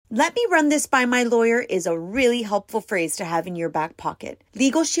Let me run this by my lawyer is a really helpful phrase to have in your back pocket.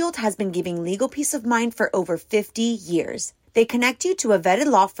 Legal Shield has been giving legal peace of mind for over 50 years. They connect you to a vetted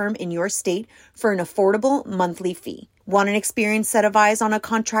law firm in your state for an affordable monthly fee. Want an experienced set of eyes on a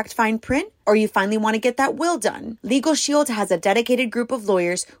contract fine print? Or you finally want to get that will done? Legal Shield has a dedicated group of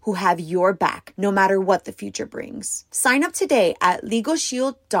lawyers who have your back, no matter what the future brings. Sign up today at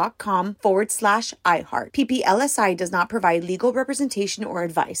LegalShield.com/iHeart. PPLSI does not provide legal representation or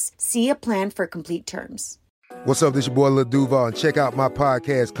advice. See a plan for complete terms. What's up, this your boy Lil Duval, and check out my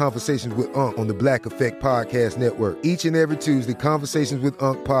podcast, Conversations with Unc, on the Black Effect Podcast Network. Each and every Tuesday, Conversations with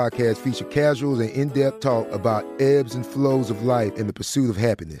Unc podcast feature casuals and in-depth talk about ebbs and flows of life and the pursuit of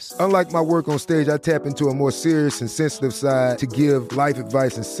happiness. Unlike my work on stage, I tap into a more serious and sensitive side to give life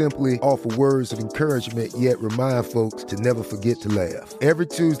advice and simply offer words of encouragement, yet remind folks to never forget to laugh. Every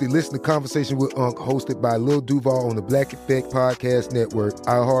Tuesday, listen to Conversations with Unc, hosted by Lil Duval on the Black Effect Podcast Network,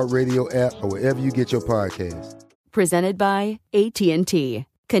 iHeartRadio app, or wherever you get your podcasts. Presented by AT&T.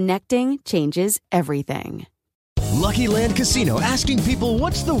 Connecting changes everything. Lucky Land Casino, asking people,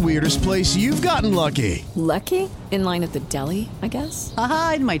 what's the weirdest place you've gotten lucky? Lucky? In line at the deli, I guess?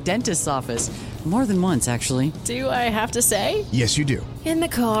 Aha, in my dentist's office. More than once, actually. Do I have to say? Yes, you do. In the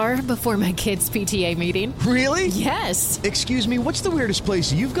car before my kids' PTA meeting. Really? Yes. Excuse me, what's the weirdest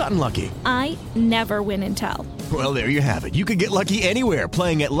place you've gotten lucky? I never win and tell. Well, there you have it. You can get lucky anywhere,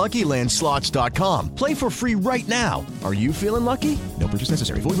 playing at LuckyLandSlots.com. Play for free right now. Are you feeling lucky? No purchase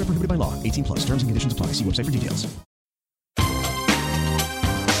necessary. Void where prohibited by law. 18 plus. Terms and conditions apply. See website for details.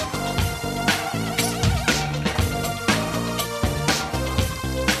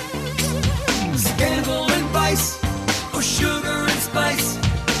 Scandal and vice, or sugar and spice.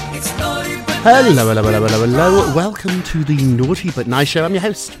 It's naughty but Hello. Welcome to the Naughty But Nice Show. I'm your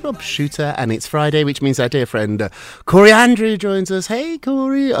host, Rob Shooter, and it's Friday, which means our dear friend Corey Andrew joins us. Hey,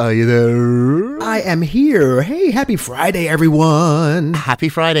 Corey, are you there? I am here. Hey, happy Friday, everyone. Happy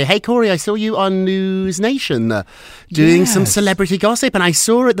Friday. Hey, Corey, I saw you on News Nation doing some celebrity gossip, and I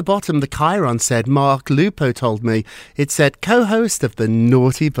saw at the bottom the Chiron said, Mark Lupo told me, it said co-host of the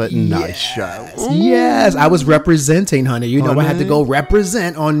Naughty But Nice Show. Yes, I was representing, honey. You know, I had to go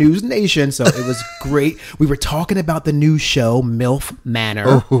represent on News Nation, so it was great. We were talking about the new show, MILF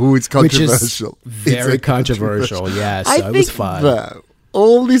Manor. Oh, it's controversial. Which is very controversial, yes. So it was fun. Though,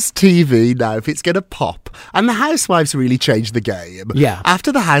 all this TV now, if it's going to pop, and the Housewives really changed the game. Yeah.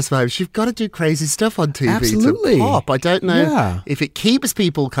 After the Housewives, you've got to do crazy stuff on TV Absolutely. to pop. I don't know if it keeps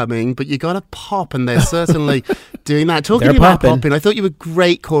people coming, but you got to pop, and they're certainly doing that. Talking about popping, I thought you were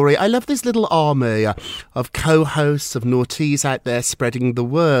great, Corey. I love this little army of co-hosts, of naughties out there spreading the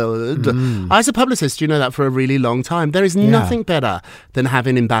word. I was a publicist, you know that, for a really long time. There is nothing better than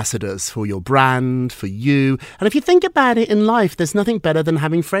having ambassadors for your brand, for you. And if you think about it in life, there's nothing better than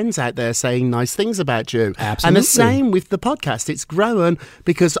having friends out there saying nice things about you. Absolutely. And the same with the podcast. It's grown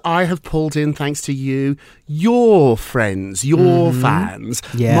because I have pulled in, thanks to you, your friends, your fans.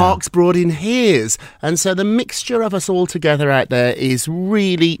 Yeah. Mark's brought in his. And so the mixture of us all together out there is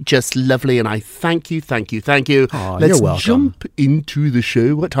really just lovely. And I thank you. Oh, Let's you're welcome. jump into the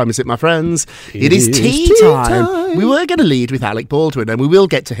show. What time is it, my friends? It is tea time. We were going to lead with Alec Baldwin, and we will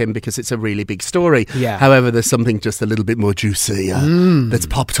get to him because it's a really big story. Yeah. However, there's something just a little bit more juicy that's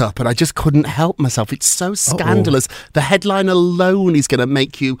popped up, and I just couldn't help myself. It's so scandalous. The headline alone is going to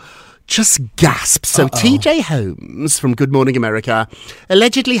make you just gasp. So TJ Holmes from Good Morning America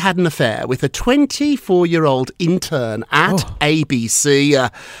allegedly had an affair with a 24-year-old intern at ABC,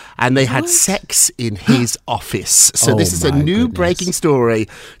 and they had sex in his office. So this is a new breaking story.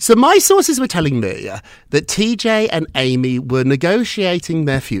 So my sources were telling me that TJ and Amy were negotiating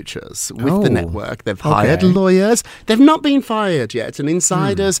their futures with the network. They've hired lawyers. They've not been fired yet. And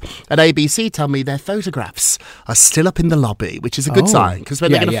insiders at ABC tell me their photographs are still up in the lobby, which is a good sign, because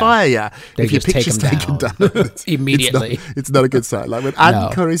when they're going to fire you, if your picture's taken down immediately, it's not a good sign. Like when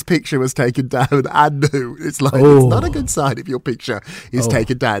Ann Curry's picture was taken down, Ann knew. It's like it's not a good sign if your picture is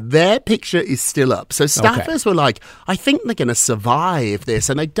taken down. Their picture is still up. So staffers were like, I think they're going to survive this,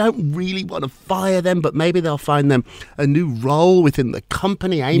 and they don't really want to fire them, but maybe they'll find them a new role within the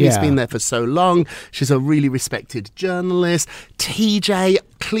company. Amy's been there for so long. She's a really respected journalist. TJ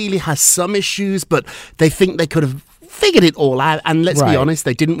clearly has some issues, but they think they could have figured it all out, and let's be honest,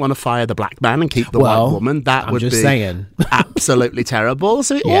 they didn't want to fire the black man and keep the white woman. That would be absolutely terrible.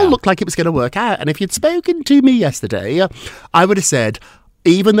 So it all looked like it was going to work out. And if you'd spoken to me yesterday, I would have said,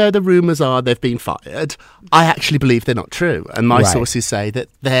 even though the rumours are they've been fired, I actually believe they're not true. And my sources say that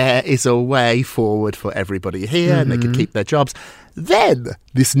there is a way forward for everybody here and they can keep their jobs. Then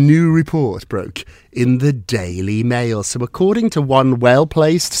this new report broke in the Daily Mail. So according to one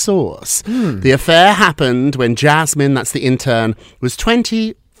well-placed source, the affair happened when Jasmine, that's the intern, was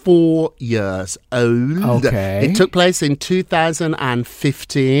 24 years old. Okay. It took place in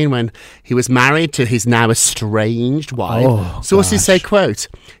 2015 when he was married to his now estranged wife. Sources say, quote,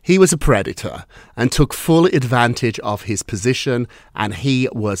 he was a predator and took full advantage of his position and he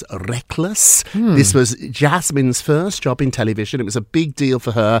was reckless. This was Jasmine's first job in television. It was a big deal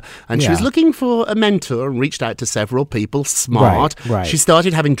for her and she was looking for a mentor and reached out to several people. Smart. Right. She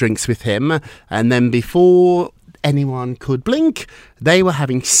started having drinks with him and then before anyone could blink, they were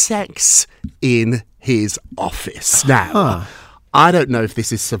having sex in his office. Now, I don't know if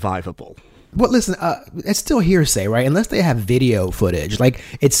this is survivable. Well, listen, it's still hearsay, right? Unless they have video footage. Like,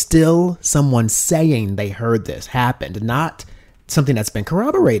 it's still someone saying they heard this happened, not something that's been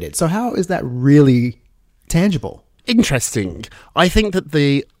corroborated. So how is that really tangible? Interesting. I think that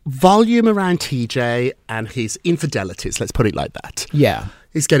the volume around TJ and his infidelities, let's put it like that,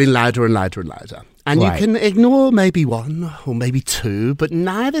 is getting louder and louder and louder. And you can ignore maybe one or maybe two, but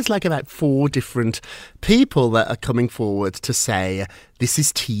now there's like about 4 different people that are coming forward to say this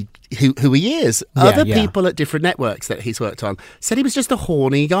is who he is. Other people at different networks that he's worked on said he was just a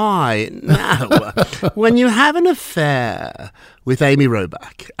horny guy. No. When you have an affair with Amy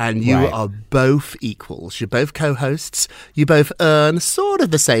Robach and you are both equals, you're both co-hosts, you both earn sort of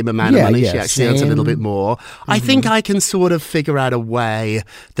the same amount of money. She actually earns a little bit more. I think I can sort of figure out a way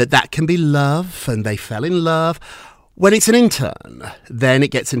that can be love and they fell in love. When it's an intern, then it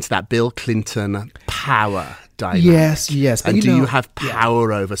gets into that Bill Clinton power dynamic. Yes. And do you have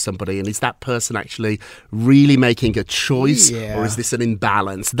power over somebody? And is that person actually really making a choice? Or is this an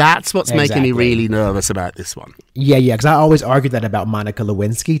imbalance? That's what's making me really nervous about this one. Yeah, because I always argue that about Monica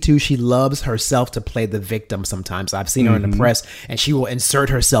Lewinsky, too. She loves herself to play the victim sometimes. I've seen her in the press, and she will insert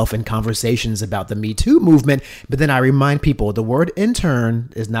herself in conversations about the Me Too movement. But then I remind people, the word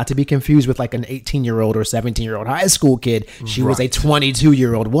intern is not to be confused with like an 18-year-old or 17-year-old high school kid. She was a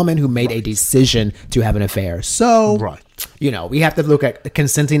 22-year-old woman who made a decision to have an affair. So, we have to look at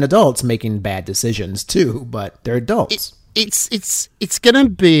consenting adults making bad decisions too, but they're adults. It's going to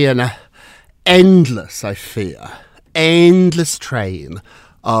be an endless, I fear, endless train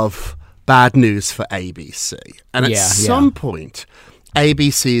of bad news for ABC. And at some point,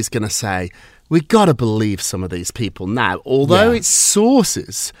 ABC is going to say, we've got to believe some of these people now. Although it's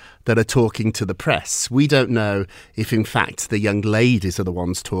sources that are talking to the press, we don't know if, in fact, the young ladies are the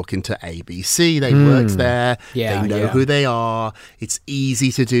ones talking to ABC. They've worked there. They know who they are. It's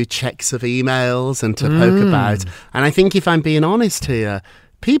easy to do checks of emails and to poke about. And I think if I'm being honest here,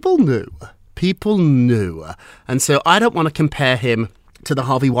 people knew. People knew. And so I don't want to compare him to the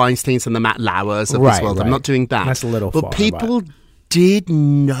Harvey Weinsteins and the Matt Lauers of this world. I'm not doing that. That's a little far. But people did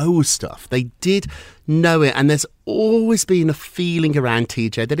know stuff. They did know it. And there's always been a feeling around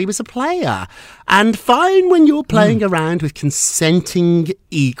TJ that he was a player. And fine when you're playing around with consenting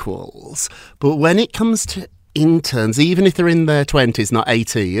equals. But when it comes to interns, even if they're in their 20s, not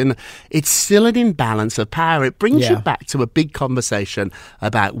 18, it's still an imbalance of power. It brings you back to a big conversation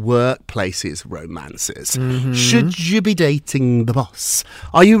about workplaces, romances. Should you be dating the boss?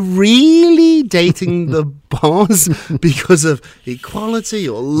 Are you really dating the boss because of equality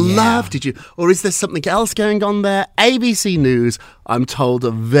or love? Or is there something else going on there? ABC News, I'm told,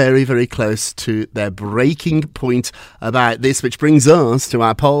 are very, very close to their breaking point about this, which brings us to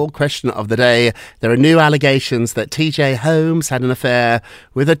our poll question of the day. There are new allegations that TJ Holmes had an affair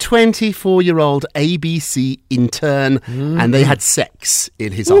with a 24-year-old ABC intern and they had sex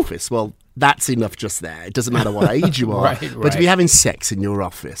in his office. Well, that's enough just there. It doesn't matter what age you are. But to be having sex in your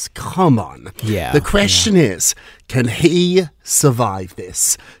office, come on. The question is, can he survive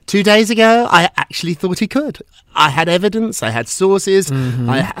this? 2 days ago, I actually thought he could. I had evidence, I had sources,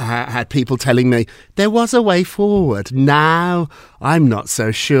 I had people telling me there was a way forward. Now, I'm not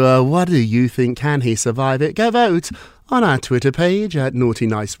so sure. What do you think? Can he survive it? Go vote on our Twitter page at Naughty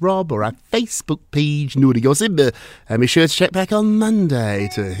Nice Rob or our Facebook page, Naughty Gossip. And be sure to check back on Monday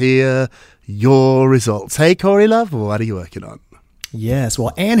to hear your results. Hey, Corey Love, what are you working on? Yes,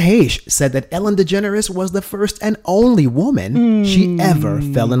 well, Anne Heche said that Ellen DeGeneres was the first and only woman she ever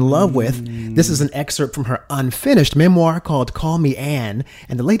fell in love with. This is an excerpt from her unfinished memoir called Call Me Anne,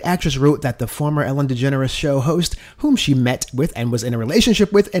 and the late actress wrote that the former Ellen DeGeneres show host, whom she met with and was in a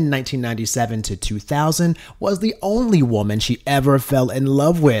relationship with in 1997 to 2000, was the only woman she ever fell in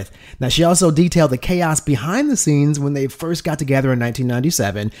love with. Now, she also detailed the chaos behind the scenes when they first got together in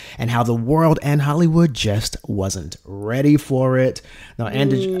 1997 and how the world and Hollywood just wasn't ready for it. Now,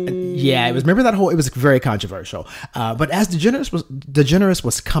 and it was, remember that whole, it was very controversial. But as DeGeneres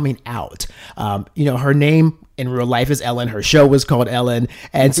was coming out, her name in real life is Ellen. Her show was called Ellen.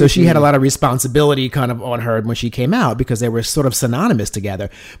 And so she had a lot of responsibility kind of on her when she came out because they were sort of synonymous together.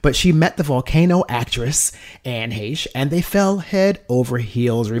 But she met the volcano actress, Anne Heche, and they fell head over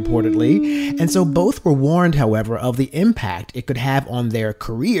heels reportedly. And so both were warned, however, of the impact it could have on their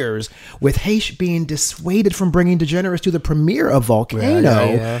careers, with Heche being dissuaded from bringing DeGeneres to the premiere of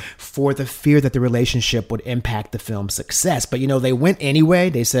Volcano for the fear that the relationship would impact the film's success. But, they went anyway.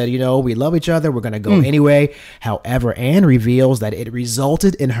 They said, we love each other. We're going to go anyway. However, Anne reveals that it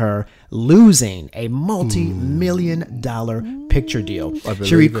resulted in her losing a multi-million-dollar picture deal.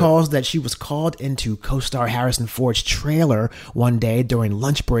 She recalls that she was called into co-star Harrison Ford's trailer one day during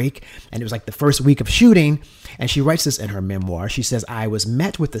lunch break, and it was like the first week of shooting. And she writes this in her memoir. She says, I was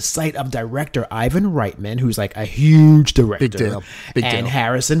met with the sight of director Ivan Reitman, who's like a huge director. Big deal. And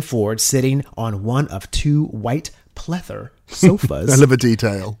Harrison Ford sitting on one of two white pleather sofas. I love a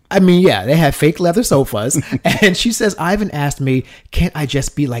detail. I mean, yeah, they have fake leather sofas. And she says, Ivan asked me, can't I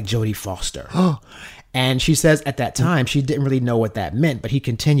just be like Jodie Foster? And she says at that time, she didn't really know what that meant, but he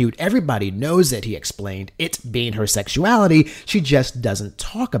continued, everybody knows it, he explained, it being her sexuality, she just doesn't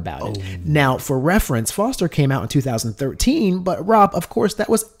talk about it. Now, for reference, Foster came out in 2013, but Rob, of course, that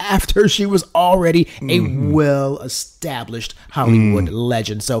was after she was already a well-established Hollywood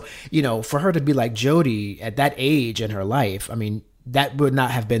legend. So, for her to be like Jodie at that age in her life, I mean, that would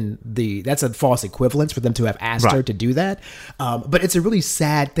not have been that's a false equivalence for them to have asked her to do that. But it's a really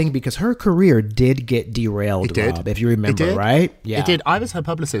sad thing because her career did get derailed, Rob, if you remember, right? Yeah. It did. I was her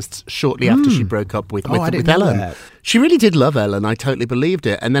publicist shortly after she broke up with Ellen. She really did love Ellen. I totally believed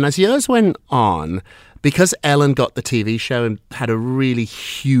it. And then as years went on, because Ellen got the TV show and had a really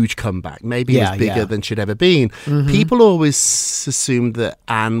huge comeback, maybe it was bigger than she'd ever been, people always assumed that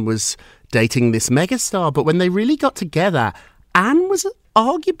Anne was dating this megastar. But when they really got together, Anne was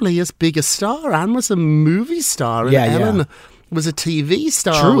arguably as big a star. Anne was a movie star, and Ellen was a TV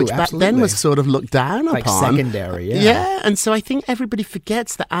star, which back then was sort of looked down upon. Like secondary, Yeah, and so I think everybody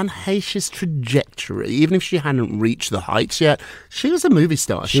forgets that Anne Heche's trajectory, even if she hadn't reached the heights yet, she was a movie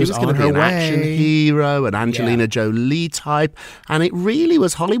star. She was going to be an action hero, an Angelina Jolie type, and it really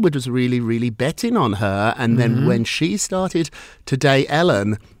was, Hollywood was really, really betting on her. And then when she started to date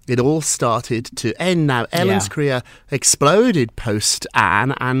Ellen, it all started to end. Now, Ellen's career exploded post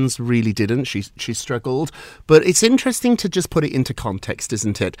Anne. Anne's really didn't. She struggled. But it's interesting to just put it into context,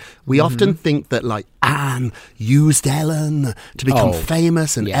 isn't it? We often think that, like, Anne used Ellen to become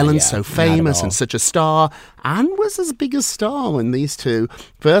famous, and Ellen's so famous and such a star. Anne was as big a star when these two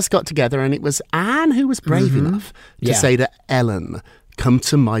first got together, and it was Anne who was brave enough to say to Ellen, come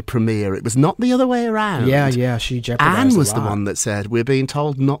to my premiere. It was not the other way around. Yeah, she jeopardized Anne was the one that said, we're being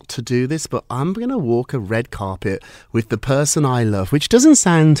told not to do this, but I'm going to walk a red carpet with the person I love, which doesn't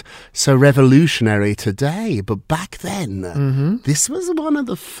sound so revolutionary today, but back then, this was one of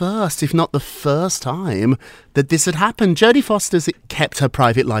the first, if not the first time that this had happened. Jodie Foster's kept her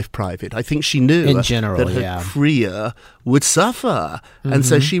private life private. I think she knew in general, that her career would suffer. And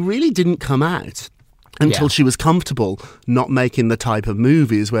so she really didn't come out until she was comfortable not making the type of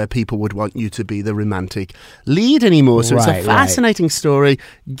movies where people would want you to be the romantic lead anymore. So it's a fascinating story.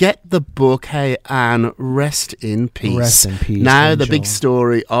 Get the book. Hey, Anne, rest in peace. Rest in peace, now, Angel. the big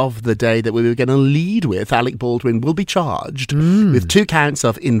story of the day that we were going to lead with, Alec Baldwin will be charged with 2 counts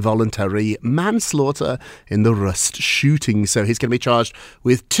of involuntary manslaughter in the Rust shooting. So he's going to be charged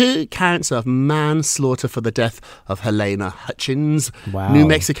with 2 counts of manslaughter for the death of Helena Hutchins. Wow. New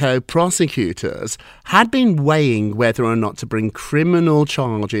Mexico prosecutors had been weighing whether or not to bring criminal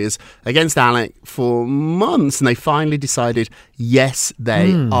charges against Alec for months, and they finally decided, yes,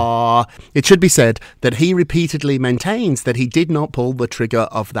 they are. It should be said that he repeatedly maintains that he did not pull the trigger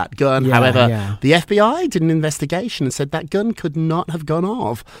of that gun. However, the FBI did an investigation and said that gun could not have gone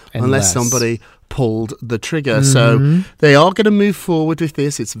off unless somebody pulled the trigger. So they are going to move forward with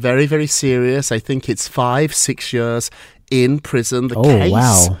this. It's very, very serious. I think it's 5-6 years in prison. The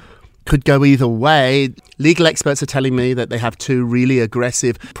case could go either way. Legal experts are telling me that they have two really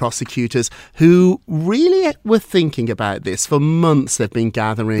aggressive prosecutors who really were thinking about this. For months they've been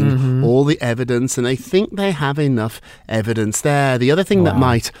gathering all the evidence, and they think they have enough evidence there. The other thing that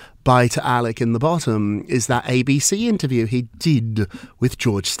might bite Alec in the bottom is that ABC interview he did with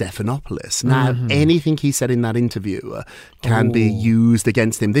George Stephanopoulos. Now, anything he said in that interview can be used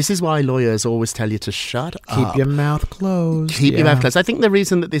against him. This is why lawyers always tell you to shut up. Keep your mouth closed. Keep your mouth closed. I think the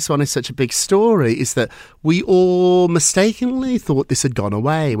reason that this one is such a big story is that we all mistakenly thought this had gone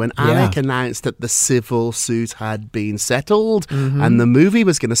away when Alec announced that the civil suit had been settled and the movie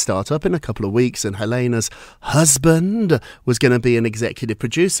was going to start up in a couple of weeks, and Helena's husband was going to be an executive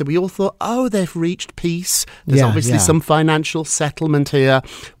producer. We all thought, oh, they've reached peace. There's obviously some financial settlement here.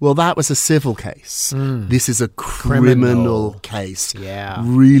 Well, that was a civil case. This is a criminal case. Yeah.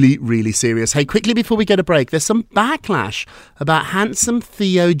 Really, really serious. Hey, quickly before we get a break, there's some backlash about handsome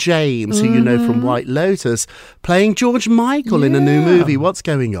Theo James, who you know from White Lotus, playing George Michael in a new movie. What's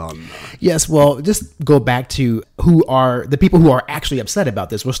going on? Yes, well, just go back to who are the people who are actually upset about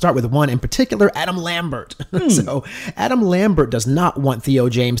this. We'll start with one in particular, Adam Lambert. So Adam Lambert does not want Theo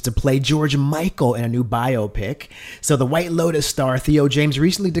James to play George Michael in a new biopic. So the White Lotus star Theo James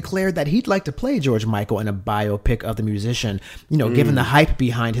recently declared that he'd like to play George Michael in a biopic of the musician. You know, given the hype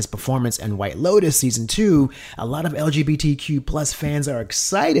behind his performance in White Lotus season 2, a lot of LGBTQ plus fans are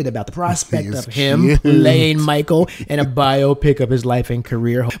excited about the prospect of him playing Michael in a biopic of his life and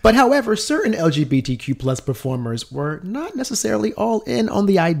career. But however, certain LGBTQ plus performers were not necessarily all in on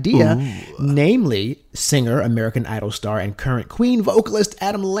the idea, namely singer, American Idol star, and current Queen vocalist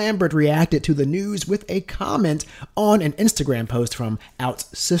Adam Lambert reacted to the news with a comment on an Instagram post from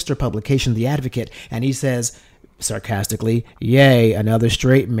Out's sister publication, The Advocate, and he says, sarcastically, "Yay, another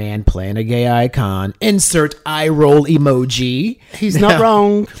straight man playing a gay icon. Insert eye roll emoji." He's not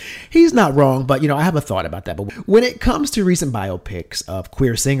wrong. He's not wrong, but, you know, I have a thought about that. But when it comes to recent biopics of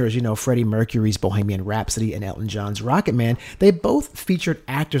queer singers, you know, Freddie Mercury's Bohemian Rhapsody and Elton John's Rocket Man, they both featured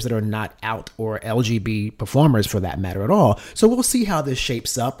actors that are not out or LGB performers for that matter at all. So we'll see how this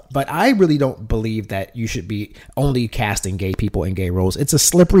shapes up. But I really don't believe that you should be only casting gay people in gay roles. It's a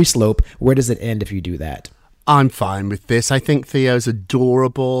slippery slope. Where does it end if you do that? I'm fine with this. I think Theo's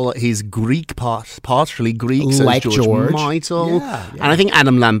adorable. He's Greek, partially Greek, so like George Michael. And I think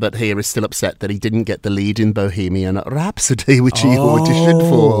Adam Lambert here is still upset that he didn't get the lead in Bohemian Rhapsody, which he auditioned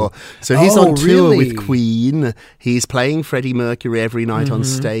for. So he's on tour with Queen. He's playing Freddie Mercury every night on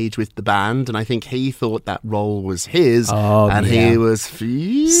stage with the band, and I think he thought that role was his, and he was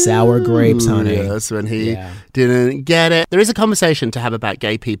sour grapes, honey. Yes, when he didn't get it. There is a conversation to have about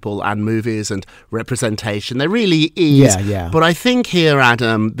gay people and movies and representation. There really is. But I think here,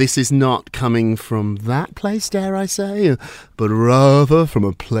 Adam, this is not coming from that place, dare I say, but rather from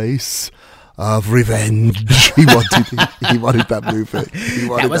a place of revenge. He wanted that movie.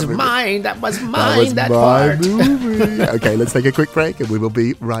 That was mine. That was my movie. Okay, let's take a quick break and we will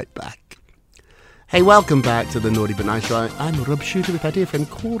be right back. Hey, welcome back to the Naughty But Nice Show. I'm Rob Shooter with my dear friend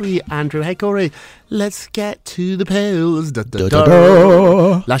Corey Andrew. Hey, Corey, let's get to the pills.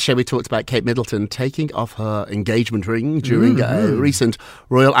 Last show we talked about Kate Middleton taking off her engagement ring during a recent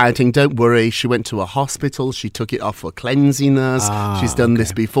royal outing. Don't worry, she went to a hospital. She took it off for cleanliness. She's done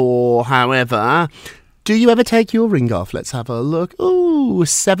this before. However, do you ever take your ring off? Let's have a look. Ooh,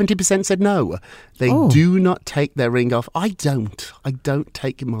 70% said no. They do not take their ring off. I don't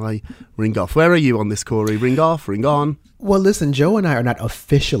take my ring off. Where are you on this, Corey? Ring off, ring on? Well, listen, Joe and I are not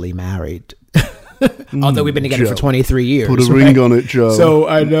officially married. Although we've been together for 23 years. Put a ring on it, Joe. So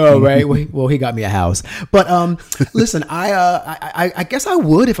I know, right? Well, he got me a house. But listen, I guess I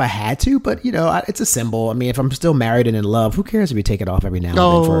would if I had to. But, you know, it's a symbol. I mean, if I'm still married and in love, who cares if you take it off every now and then?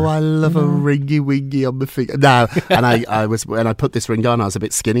 Oh, I love a ringy-wingy on my finger. No, and I was when I put this ring on, I was a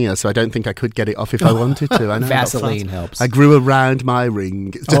bit skinnier, so I don't think I could get it off if I wanted to. I know, Vaseline helps. I grew around my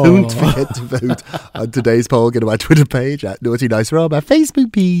ring. Don't forget to vote on today's poll. Go to my Twitter page at Naughty Nice Rob, our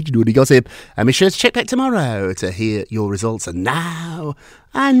Facebook page, Naughty Gossip, and be sure to check back tomorrow to hear your results. And now,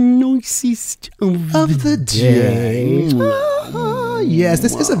 our nicest of the day. Yes,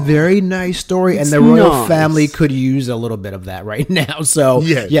 this is a very nice story, and the royal family could use a little bit of that right now. So,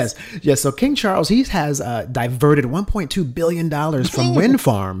 yes. So King Charles, he has diverted $1.2 billion from wind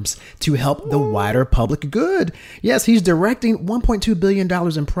farms to help the wider public good. Yes, he's directing $1.2 billion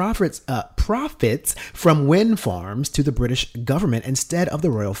in profits from wind farms to the British government instead of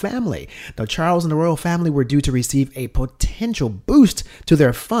the royal family. Now, Charles and the royal family were due to receive a potential boost to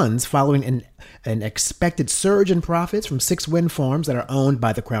their funds following an expected surge in profits from 6 wind farms that are owned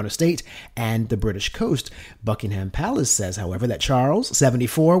by the Crown Estate and the British coast. Buckingham Palace says, however, that Charles,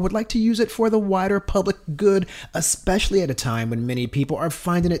 74, would like to use it for the wider public good, especially at a time when many people are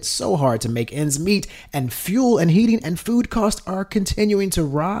finding it so hard to make ends meet and fuel and heating and food costs are continuing to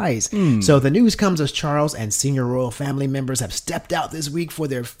rise. So the news comes as Charles and senior royal family members have stepped out this week for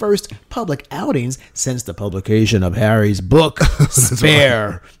their first public outings since the publication of Harry's book,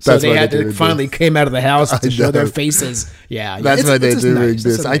 Spare. So they had to finally came out of the house to show their faces. Yeah, that's why they're doing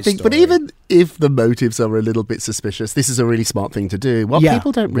this. I think, but even if the motives are a little bit suspicious, this is a really smart thing to do. What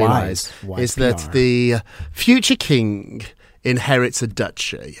people don't realise is that the future king inherits a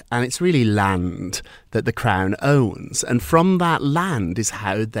duchy, and it's really land that the crown owns, and from that land is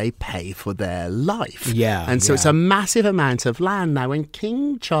how they pay for their life. And so it's a massive amount of land. Now, when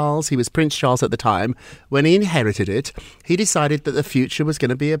King Charles, he was Prince Charles at the time, when he inherited it, he decided that the future was going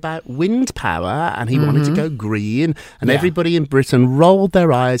to be about wind power, and he wanted to go green, and everybody in Britain rolled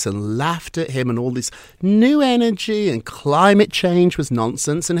their eyes and laughed at him, and all this new energy and climate change was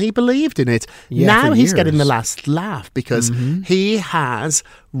nonsense, and he believed in it. Now he's getting the last laugh because he has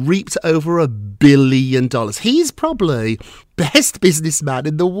reaped over $1 billion. He's probably best businessman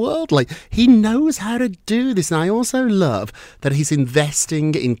in the world. Like, he knows how to do this. And I also love that he's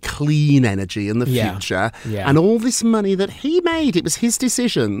investing in clean energy in the future. And all this money that he made, it was his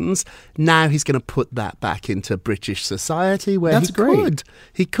decisions. Now he's going to put that back into British society where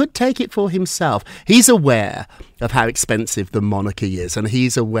he could take it for himself. He's aware of how expensive the monarchy is, and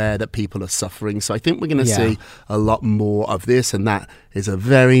he's aware that people are suffering. So I think we're going to see a lot more of this, and that is a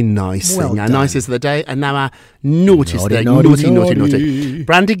very nice thing. Our nicest of the day, and now our naughtiest day. Naughty.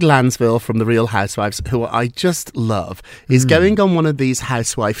 Brandy Glansville from The Real Housewives, who I just love, is going on one of these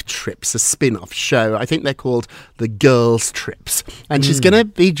housewife trips, a spin-off show. I think they're called the Girls Trips. And she's going to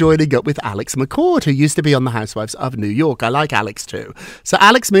be joining up with Alex McCord, who used to be on The Housewives of New York. I like Alex too. So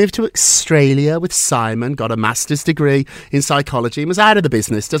Alex moved to Australia with Simon, got a master's degree in psychology, and was out of the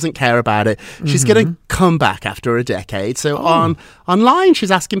business, doesn't care about it. She's going to come back after a decade. So online,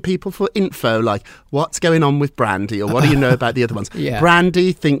 she's asking people for info, like, what's going on with Brandy, or what do you know about the other ones?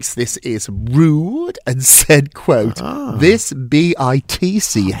 Brandy thinks this is rude and said, quote, this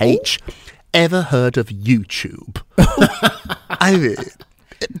BITCH, ever heard of YouTube? I mean...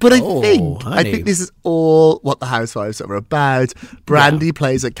 But I think this is all what the Housewives are about. Brandy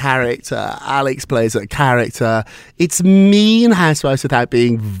plays a character. Alex plays a character. It's mean Housewives without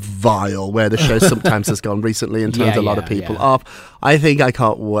being vile, where the show sometimes has gone recently and turned a lot of people off. I think I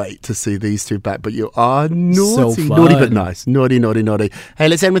can't wait to see these two back. But you are naughty. Naughty but nice. Naughty. Hey,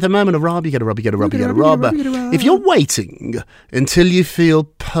 let's end with a moment of Rob. You get a Rob. If you're waiting until you feel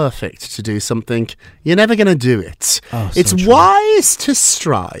perfect to do something, you're never going to do it. It's wise to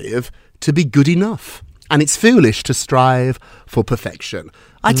strive to be good enough, and it's foolish to strive for perfection.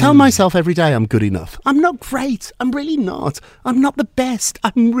 I tell myself every day I'm good enough. I'm not great. I'm really not. I'm not the best.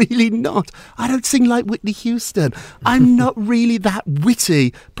 I'm really not. I don't sing like Whitney Houston. I'm not really that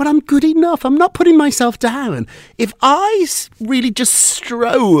witty, but I'm good enough. I'm not putting myself down. If I really just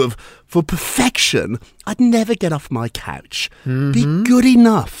strove for perfection, I'd never get off my couch. Be good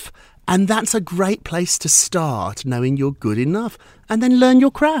enough. And that's a great place to start, knowing you're good enough, and then learn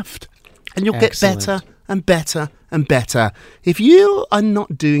your craft. And you'll get better and better and better. If you are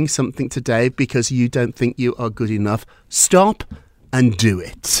not doing something today because you don't think you are good enough, stop and do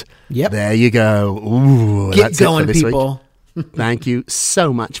it. There you go. Ooh, Get going, people. Week. Thank you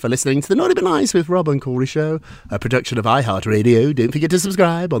so much for listening to the Naughty But Nice with Rob and Corey show, a production of iHeartRadio. Don't forget to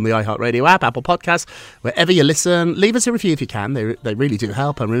subscribe on the iHeartRadio app, Apple Podcasts, wherever you listen. Leave us a review if you can. They really do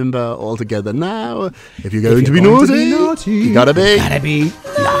help. And remember, all together now, if you're going to be naughty, you gotta be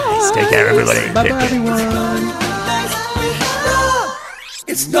nice. Take care, everybody. Bye, everyone.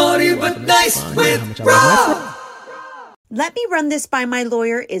 It's Naughty But Nice with Rob. Let me run this by my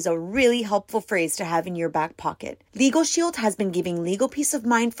lawyer is a really helpful phrase to have in your back pocket. Legal Shield has been giving legal peace of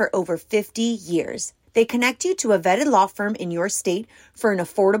mind for over 50 years. They connect you to a vetted law firm in your state for an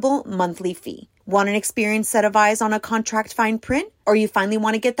affordable monthly fee. Want an experienced set of eyes on a contract fine print? Or you finally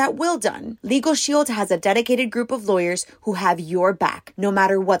want to get that will done? Legal Shield has a dedicated group of lawyers who have your back, no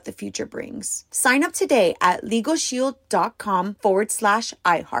matter what the future brings. Sign up today at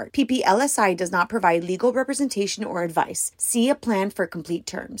LegalShield.com/iHeart. PPLSI does not provide legal representation or advice. See a plan for complete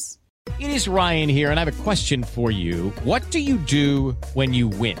terms. It is Ryan here, and I have a question for you. What do you do when you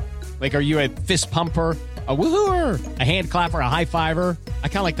win? Like, are you a fist pumper? A woohooer, a hand clapper, a high fiver. I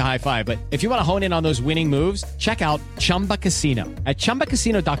kind of like the high five, but if you want to hone in on those winning moves, check out Chumba Casino. At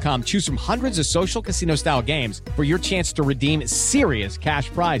ChumbaCasino.com, choose from hundreds of social casino style games for your chance to redeem serious cash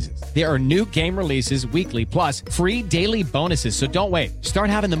prizes. There are new game releases weekly, plus free daily bonuses. So don't wait. Start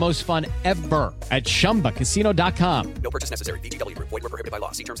having the most fun ever at ChumbaCasino.com. No purchase necessary. VGW Group. Void where prohibited by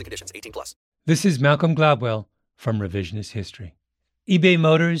law. See terms and conditions. 18+. This is Malcolm Gladwell from Revisionist History. eBay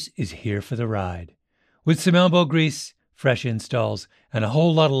Motors is here for the ride. With some elbow grease, fresh installs, and a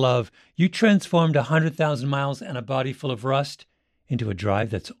whole lot of love, you transformed 100,000 miles and a body full of rust into a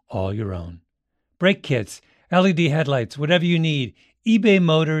drive that's all your own. Brake kits, LED headlights, whatever you need, eBay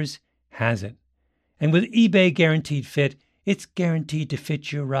Motors has it. And with eBay Guaranteed Fit, it's guaranteed to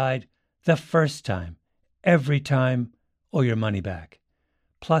fit your ride the first time, every time, or your money back.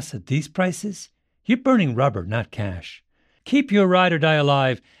 Plus, at these prices, you're burning rubber, not cash. Keep your ride or die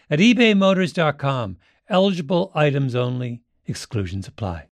alive at ebaymotors.com. Eligible items only. Exclusions apply.